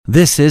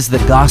This is the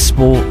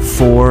Gospel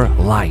for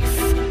Life,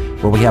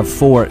 where we have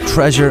 4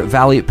 Treasure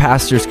Valley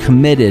pastors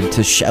committed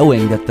to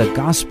showing that the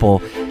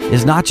gospel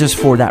is not just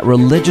for that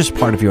religious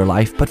part of your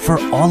life, but for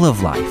all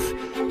of life.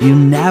 You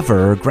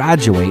never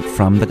graduate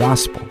from the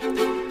gospel.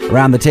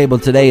 Around the table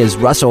today is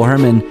Russell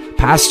Herman,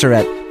 pastor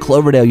at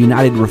Cloverdale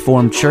United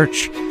Reformed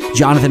Church,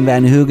 Jonathan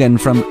Van Hoogen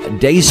from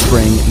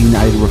Dayspring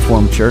United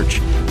Reformed Church,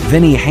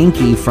 Vinny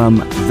Hankey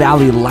from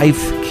Valley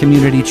Life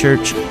Community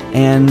Church,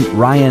 and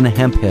Ryan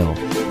Hemphill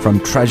from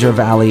Treasure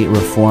Valley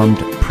Reformed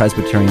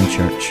Presbyterian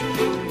Church.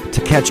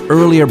 To catch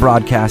earlier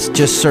broadcasts,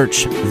 just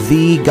search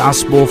The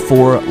Gospel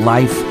for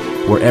Life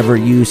wherever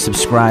you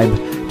subscribe.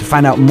 To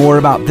find out more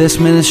about this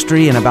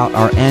ministry and about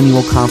our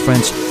annual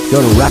conference,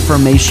 go to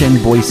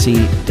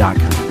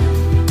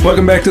reformationboise.com.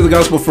 Welcome back to the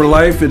Gospel for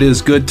Life. It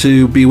is good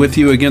to be with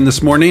you again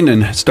this morning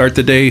and start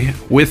the day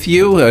with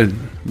you,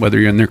 whether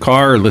you're in your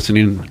car or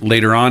listening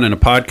later on in a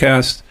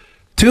podcast.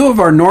 2 of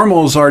our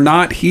normals are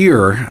not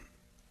here.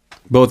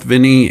 Both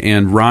Vinny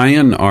and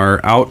Ryan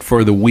are out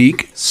for the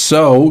week,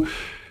 so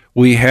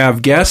we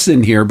have guests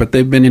in here, but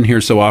they've been in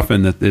here so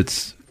often that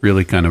it's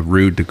really kind of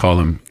rude to call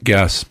them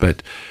guests.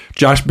 But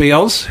Josh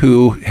Bales,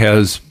 who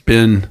has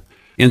been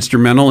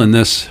instrumental in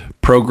this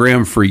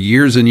program for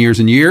years and years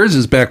and years,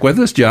 is back with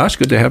us. Josh,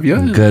 good to have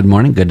you. Good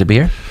morning. Good to be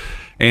here.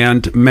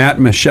 And Matt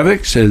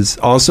Mashevich is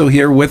also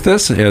here with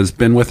us, has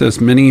been with us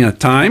many a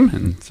time.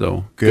 And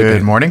so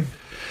good morning.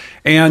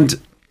 And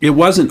it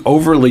wasn't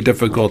overly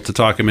difficult to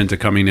talk him into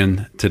coming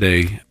in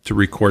today to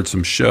record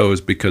some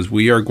shows because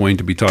we are going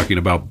to be talking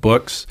about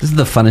books. This is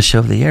the funnest show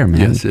of the year,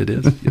 man. Yes, it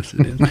is. Yes,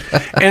 it is.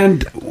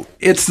 And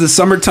it's the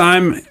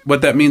summertime.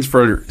 What that means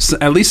for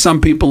at least some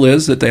people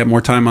is that they have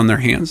more time on their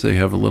hands. They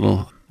have a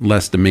little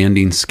less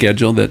demanding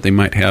schedule that they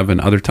might have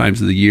in other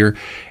times of the year.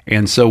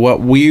 And so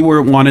what we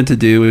wanted to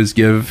do is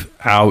give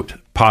out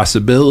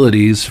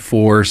possibilities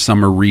for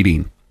summer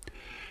reading.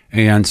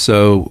 And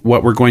so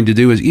what we're going to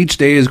do is each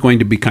day is going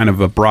to be kind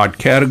of a broad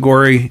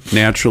category.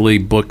 Naturally,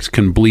 books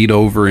can bleed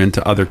over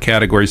into other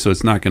categories, so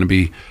it's not going to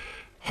be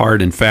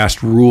hard and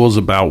fast rules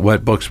about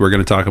what books we're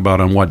going to talk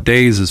about on what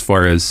days, as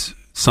far as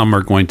some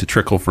are going to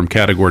trickle from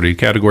category to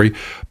category.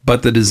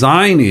 But the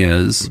design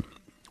is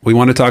we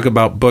want to talk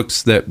about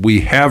books that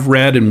we have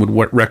read and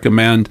would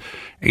recommend,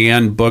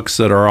 and books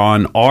that are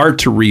on our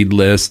to-read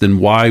list and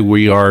why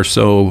we are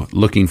so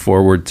looking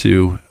forward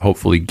to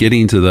hopefully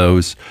getting to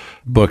those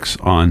books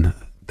on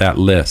that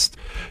list.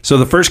 So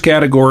the first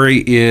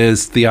category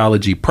is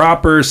theology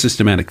proper,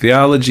 systematic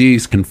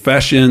theologies,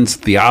 confessions,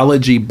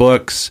 theology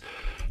books.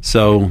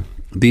 So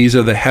these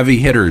are the heavy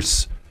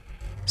hitters.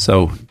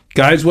 So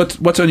guys,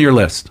 what's on your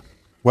list?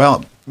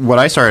 Well, what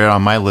I started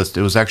on my list,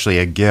 it was actually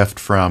a gift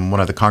from one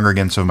of the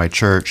congregants of my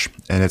church,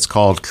 and it's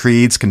called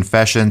Creeds,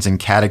 Confessions, and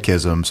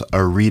Catechisms,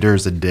 a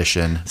Reader's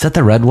Edition. Is that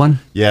the red one?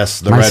 Yes,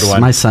 the red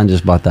one. My son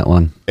just bought that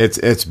one.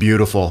 It's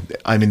beautiful.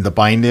 I mean, the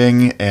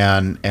binding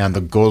and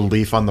the gold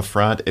leaf on the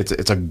front,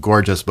 it's a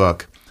gorgeous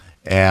book.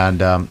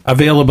 And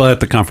available at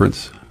the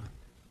conference.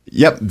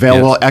 Yep,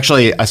 available. Yes.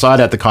 Actually, I saw it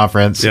at the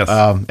conference, yes.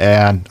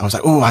 And I was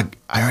like, oh,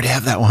 I already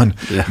have that one.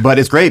 Yeah. But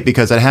it's great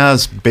because it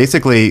has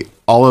basically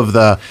all of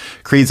the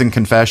creeds and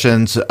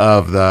confessions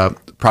of the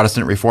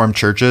Protestant Reformed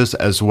churches,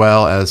 as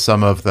well as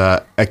some of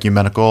the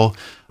ecumenical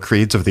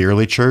creeds of the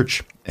early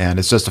church. And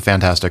it's just a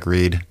fantastic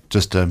read,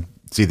 just to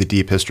see the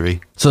deep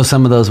history. So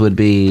some of those would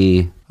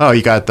be... Oh,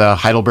 you got the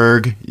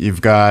Heidelberg,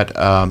 you've got,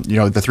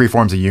 the 3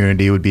 forms of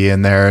unity would be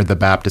in there, the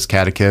Baptist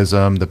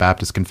Catechism, the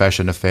Baptist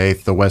Confession of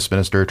Faith, the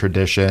Westminster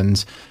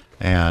Traditions,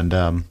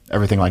 and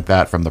everything like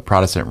that from the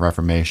Protestant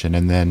Reformation,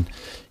 and then,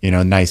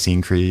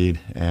 Nicene Creed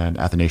and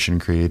Athanasian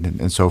Creed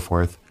and so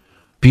forth.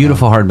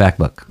 Beautiful hardback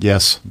book.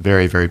 Yes,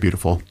 very, very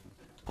beautiful.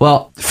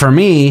 Well, for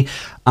me,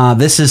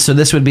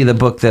 this would be the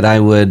book that I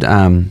would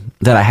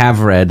that I have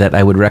read that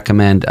I would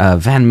recommend.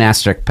 Van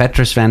Mastricht,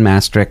 Petrus Van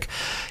Mastricht.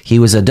 He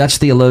was a Dutch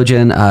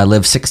theologian,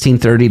 lived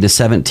 1630 to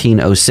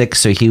 1706.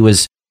 So he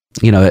was,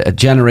 a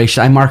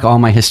generation. I mark all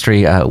my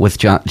history with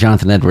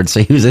Jonathan Edwards.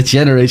 So he was a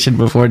generation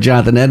before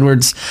Jonathan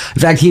Edwards.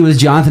 In fact, he was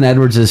Jonathan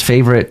Edwards'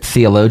 favorite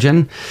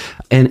theologian.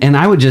 And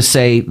I would just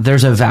say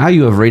there's a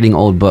value of reading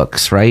old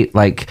books, right?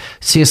 Like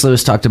C.S.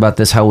 Lewis talked about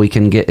this, how we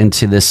can get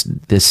into this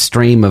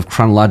stream of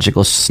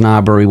chronological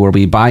snobbery where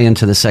we buy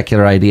into the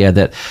secular idea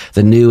that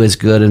the new is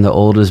good and the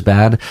old is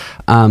bad.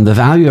 The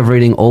value of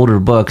reading older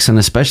books, and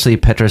especially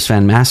Petrus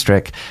Van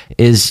Mastricht,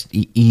 is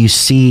you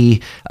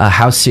see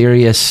how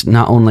serious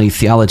not only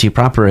theology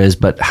proper is,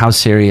 but how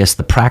serious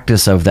the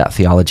practice of that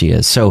theology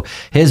is. So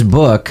his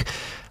book,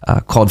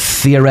 called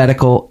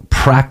Theoretical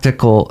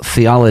Practical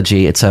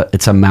Theology. It's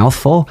a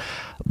mouthful,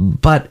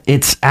 but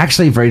it's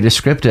actually very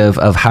descriptive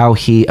of how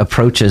he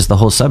approaches the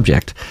whole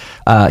subject.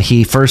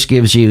 He first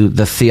gives you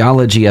the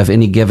theology of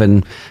any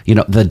given,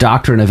 the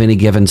doctrine of any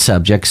given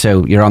subject.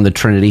 So you're on the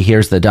Trinity.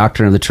 Here's the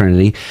doctrine of the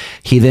Trinity.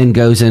 He then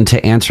goes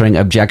into answering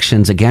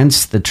objections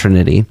against the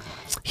Trinity.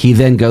 He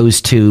then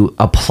goes to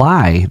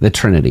apply the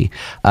Trinity.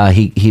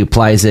 He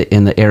applies it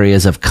in the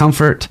areas of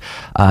comfort,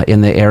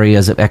 in the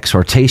areas of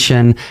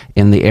exhortation,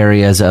 in the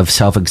areas of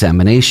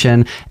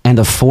self-examination. And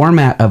the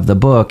format of the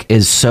book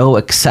is so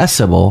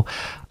accessible.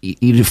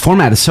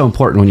 Format is so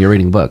important when you're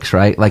reading books,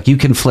 right? Like you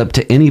can flip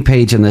to any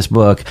page in this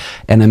book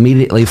and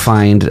immediately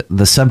find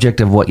the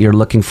subject of what you're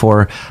looking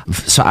for.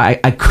 So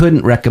I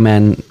couldn't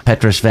recommend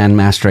Petrus Van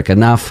Mastricht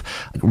enough.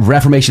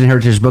 Reformation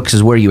Heritage Books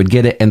is where you would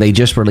get it, and they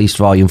just released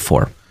Volume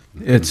 4.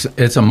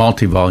 It's a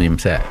multi-volume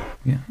set.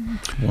 Yeah.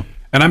 Well,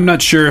 And I'm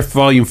not sure if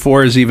Volume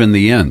 4 is even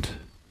the end.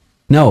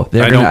 No,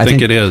 I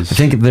think it is. I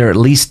think they're at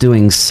least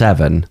doing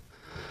 7.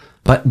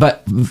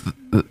 But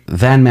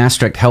Van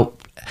Mastricht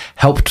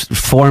helped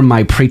form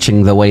my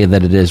preaching the way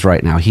that it is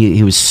right now.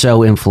 He was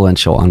so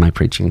influential on my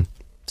preaching.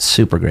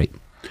 Super great.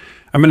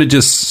 I'm going to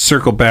just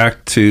circle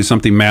back to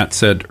something Matt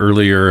said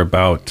earlier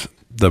about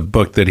the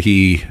book that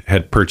he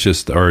had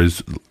purchased or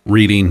is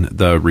reading,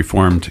 the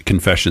Reformed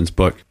Confessions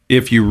book.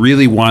 If you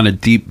really want to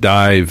deep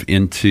dive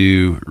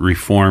into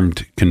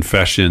Reformed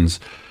Confessions,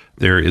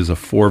 there is a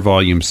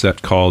 4-volume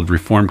set called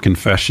Reformed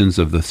Confessions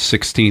of the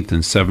 16th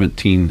and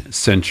 17th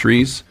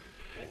centuries.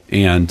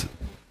 And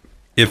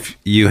if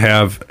you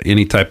have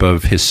any type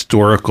of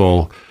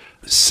historical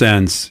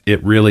sense,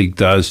 it really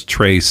does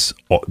trace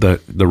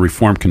the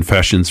Reformed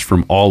Confessions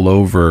from all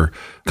over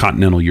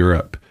continental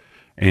Europe.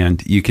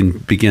 And you can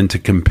begin to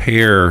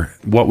compare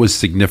what was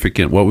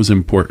significant, what was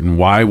important,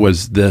 why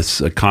was this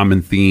a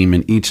common theme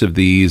in each of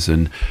these,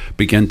 and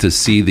begin to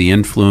see the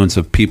influence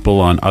of people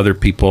on other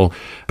people.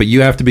 But you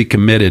have to be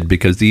committed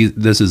because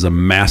this is a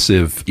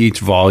massive, each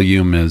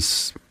volume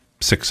is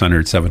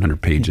 600,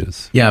 700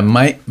 pages. yeah,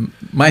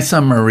 my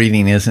summer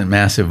reading isn't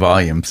massive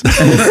volumes.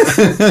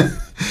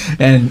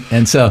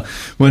 And so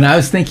when I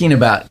was thinking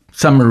about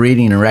summer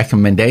reading and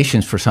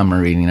recommendations for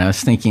summer reading, I was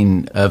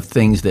thinking of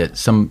things that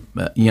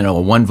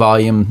one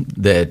volume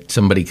that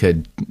somebody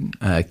could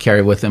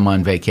carry with them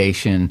on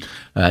vacation,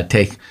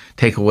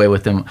 take away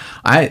with them.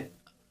 I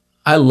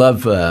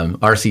love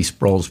R.C.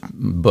 Sproul's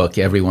book,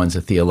 Everyone's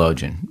a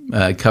Theologian.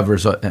 It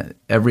covers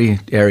every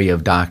area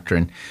of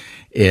doctrine.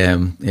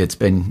 It's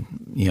been,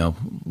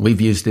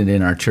 we've used it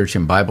in our church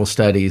in Bible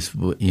studies.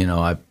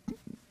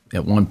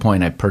 At one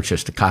point, I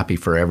purchased a copy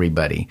for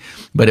everybody,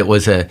 but it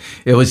was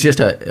just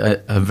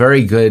a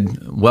very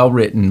good,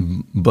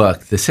 well-written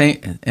book. The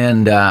same,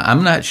 and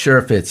I'm not sure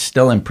if it's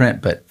still in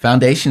print, but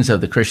Foundations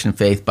of the Christian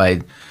Faith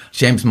by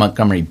James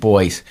Montgomery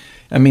Boyce.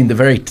 I mean, the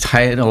very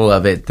title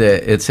of it,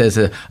 it says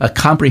a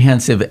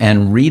comprehensive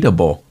and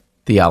readable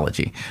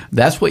theology.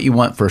 That's what you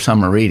want for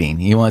summer reading.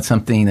 You want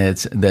something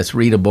that's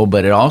readable,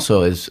 but it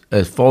also is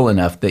full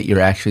enough that you're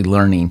actually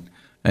learning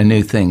a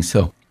new thing.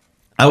 So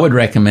I would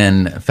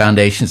recommend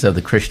Foundations of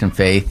the Christian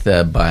Faith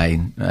by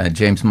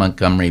James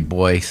Montgomery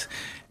Boyce,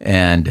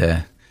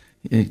 and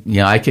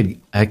I could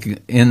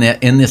in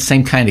this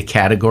same kind of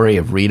category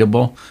of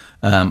readable,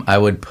 I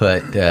would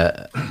put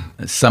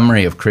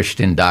Summary of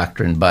Christian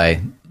Doctrine by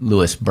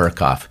Louis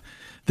Berkhoff.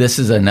 This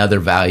is another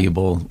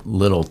valuable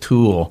little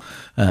tool,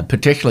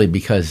 particularly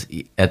because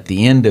at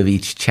the end of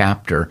each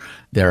chapter,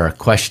 there are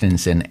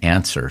questions and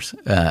answers.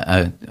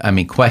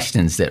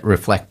 Questions that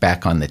reflect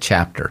back on the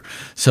chapter.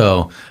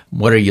 So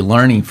what are you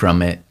learning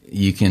from it?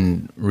 You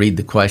can read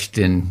the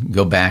question,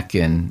 go back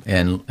and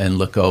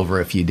look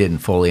over if you didn't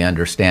fully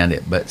understand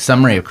it. But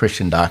Summary of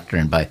Christian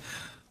Doctrine by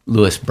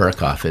Louis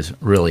Berkhoff is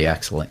really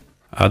excellent.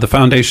 The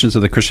Foundations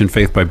of the Christian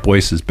Faith by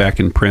Boyce is back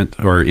in print.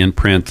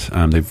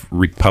 They've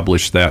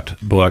republished that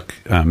book.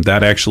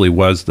 That actually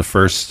was the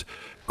first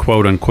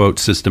quote-unquote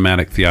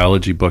systematic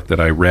theology book that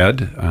I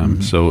read.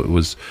 So it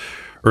was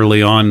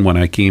early on when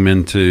I came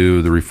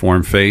into the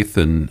Reformed faith,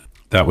 and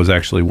that was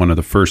actually one of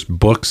the first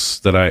books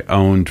that I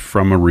owned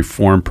from a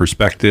Reformed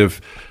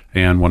perspective,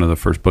 and one of the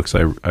first books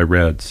I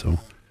read. So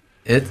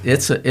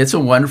it's a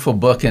wonderful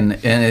book, and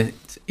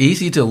it's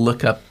easy to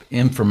look up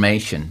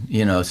information,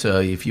 so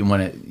if you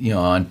want to,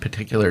 on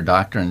particular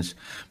doctrines,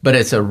 but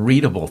it's a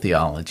readable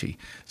theology.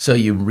 So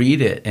you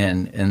read it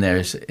and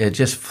it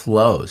just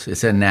flows.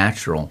 It's a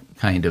natural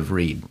kind of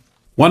read.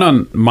 One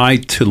on my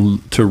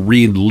to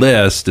read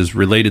list is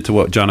related to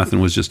what Jonathan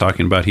was just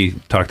talking about. He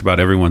talked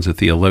about Everyone's a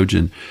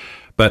Theologian.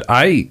 But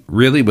I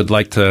really would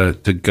like to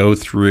go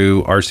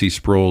through R.C.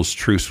 Sproul's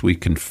Truths We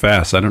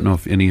Confess. I don't know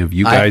if any of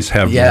you guys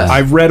have. Yeah.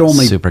 I've read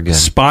only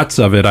spots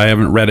of it. I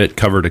haven't read it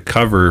cover to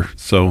cover.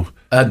 So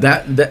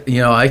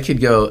I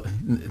could go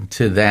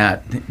to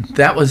that.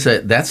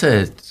 That's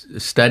a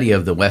study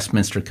of the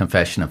Westminster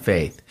Confession of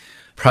Faith,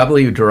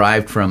 probably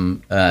derived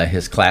from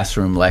his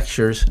classroom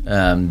lectures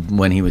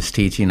when he was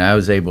teaching. I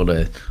was able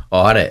to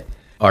audit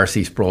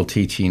R.C. Sproul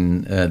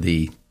teaching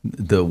the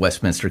the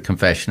Westminster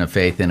Confession of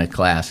Faith in a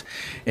class,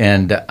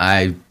 and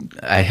I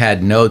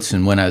had notes,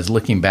 and when I was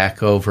looking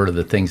back over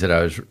the things that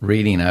I was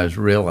reading, I was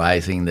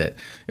realizing that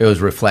it was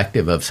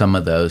reflective of some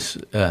of those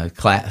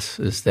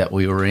classes that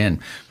we were in.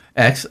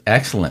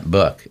 Excellent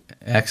book.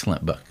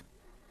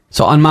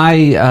 So on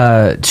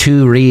my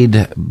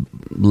to-read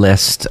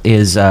list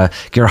is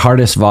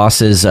Gerhardus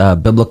Voss's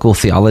Biblical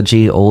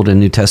Theology, Old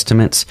and New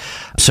Testaments.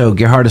 So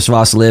Gerhardus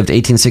Voss lived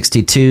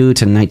 1862 to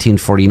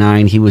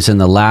 1949. He was in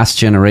the last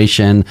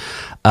generation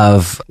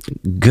of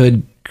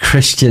good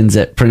Christians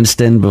at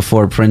Princeton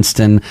before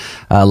Princeton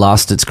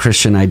lost its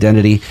Christian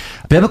identity.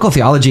 Biblical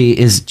theology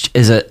is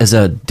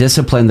a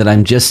discipline that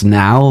I'm just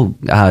now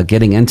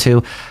getting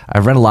into.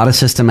 I've read a lot of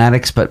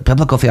systematics, but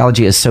biblical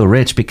theology is so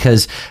rich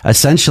because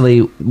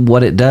essentially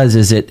what it does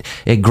is it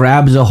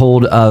grabs a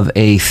hold of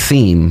a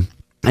theme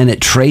and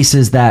it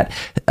traces that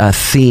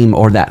theme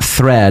or that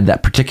thread,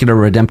 that particular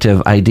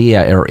redemptive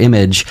idea or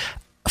image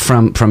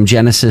from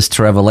Genesis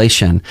to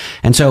Revelation.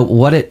 And so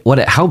what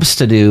it helps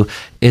to do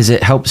is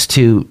it helps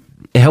to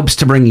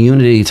bring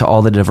unity to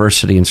all the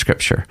diversity in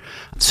Scripture.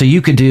 So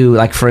you could do,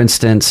 like, for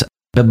instance,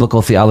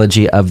 biblical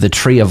theology of the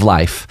tree of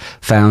life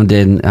found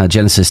in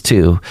Genesis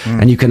 2.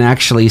 And you can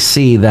actually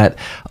see that,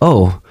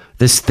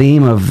 this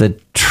theme of the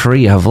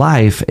tree of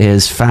life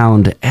is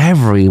found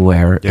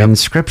everywhere in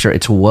Scripture.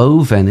 It's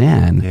woven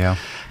in. Yeah.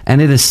 And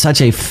it is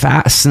such a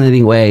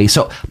fascinating way.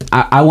 So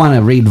I want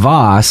to read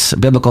Voss,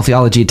 Biblical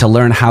Theology, to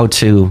learn how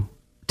to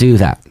do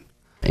that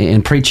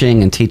in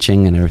preaching and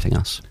teaching and everything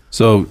else.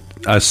 So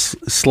a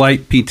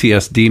slight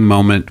PTSD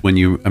moment when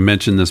you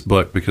mentioned this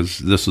book, because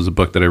this was a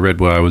book that I read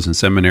while I was in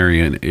seminary,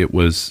 and it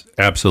was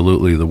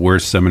absolutely the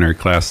worst seminary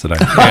class that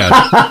I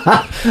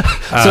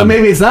had. So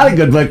maybe it's not a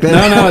good book then.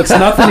 No, it's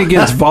nothing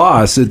against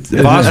Voss.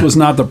 Voss was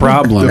not the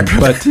problem,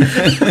 but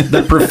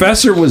the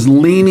professor was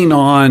leaning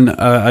on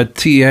a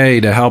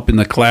TA to help in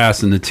the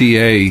class, and the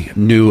TA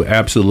knew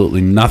absolutely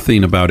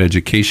nothing about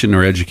education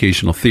or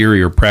educational theory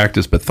or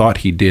practice, but thought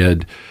he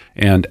did,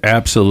 and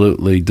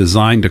absolutely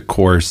designed a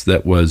course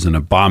that was an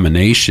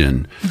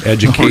abomination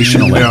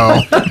educationally.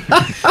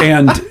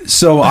 And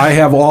so I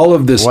have all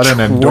of this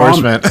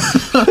endorsement.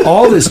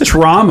 all this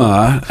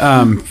trauma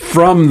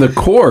from the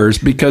course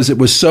because it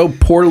was so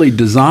poorly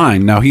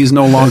designed. Now, he's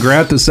no longer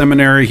at the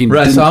seminary.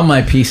 Russ, all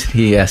my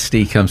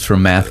PTSD comes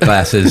from math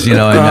classes, So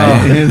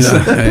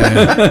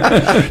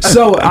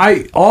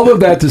all of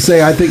that to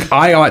say, I think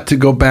I ought to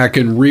go back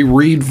and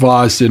reread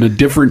Voss in a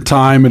different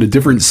time, in a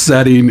different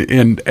setting,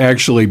 and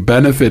actually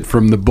benefit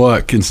from the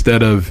book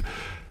instead of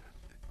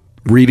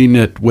reading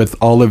it with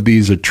all of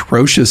these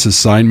atrocious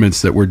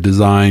assignments that were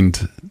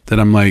designed that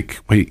I'm like,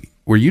 wait,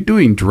 were you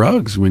doing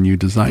drugs when you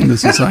designed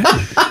this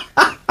assignment?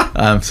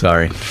 I'm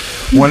sorry.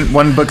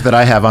 One book that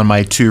I have on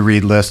my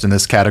to-read list in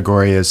this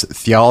category is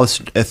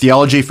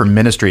Theology for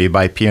Ministry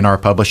by P&R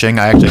Publishing.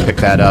 I actually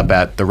picked that up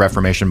at the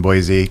Reformation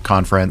Boise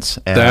conference.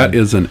 And that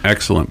is an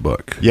excellent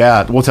book.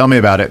 Yeah, well, tell me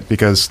about it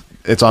because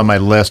it's on my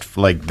list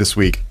for like this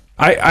week.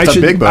 I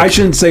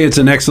shouldn't say it's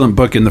an excellent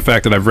book in the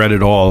fact that I've read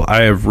it all.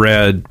 I have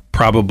read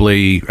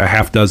probably a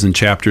half dozen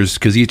chapters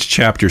because each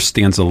chapter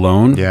stands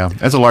alone. Yeah,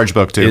 it's a large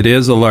book too. It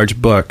is a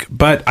large book,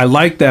 but I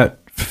like that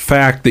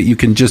fact that you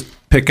can just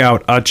pick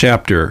out a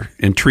chapter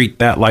and treat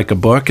that like a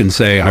book and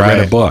say, I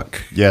read a book.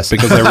 Yes.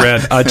 Because I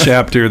read a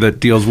chapter that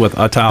deals with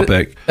a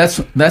topic. That's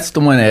the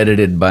one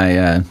edited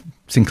by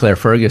Sinclair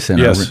Ferguson.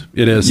 Yes,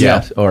 it is.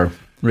 Yes, or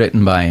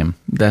written by him.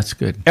 That's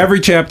good. Every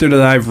chapter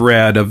that I've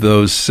read of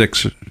those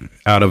 6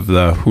 out of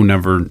the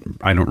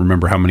I don't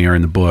remember how many are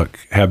in the book,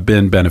 have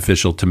been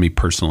beneficial to me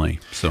personally.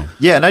 So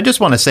yeah, and I just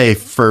want to say,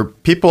 for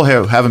people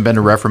who haven't been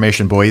to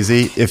Reformation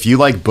Boise, if you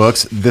like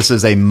books, this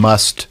is a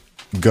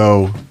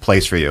must-go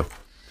place for you.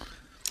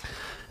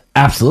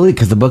 Absolutely,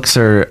 because the books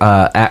are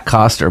at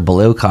cost or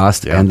below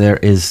cost, and there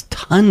is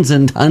tons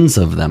and tons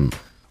of them.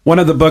 One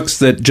of the books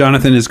that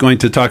Jonathan is going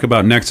to talk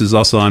about next is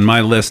also on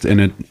my list,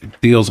 and it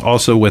deals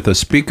also with a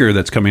speaker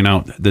that's coming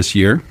out this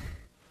year.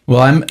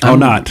 Well, I'm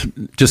not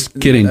just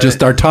kidding.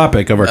 Just our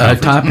topic of our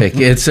conference. Topic.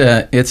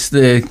 It's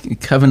the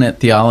covenant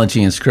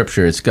theology in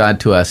Scripture. It's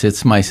God to us.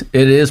 It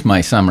is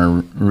my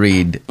summer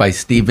read by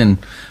Stephen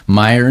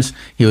Myers.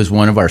 He was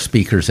one of our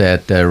speakers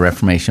at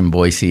Reformation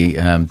Boise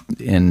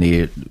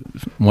in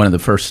one of the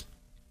first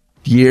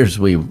years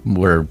we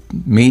were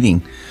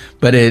meeting.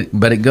 But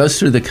it goes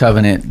through the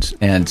covenant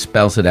and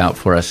spells it out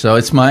for us. So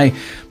it's my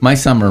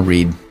summer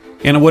read.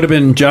 And it would have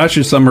been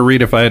Josh's summer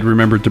read if I had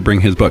remembered to bring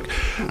his book.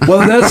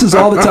 Well, this is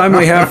all the time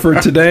we have for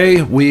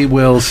today. We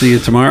will see you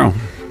tomorrow.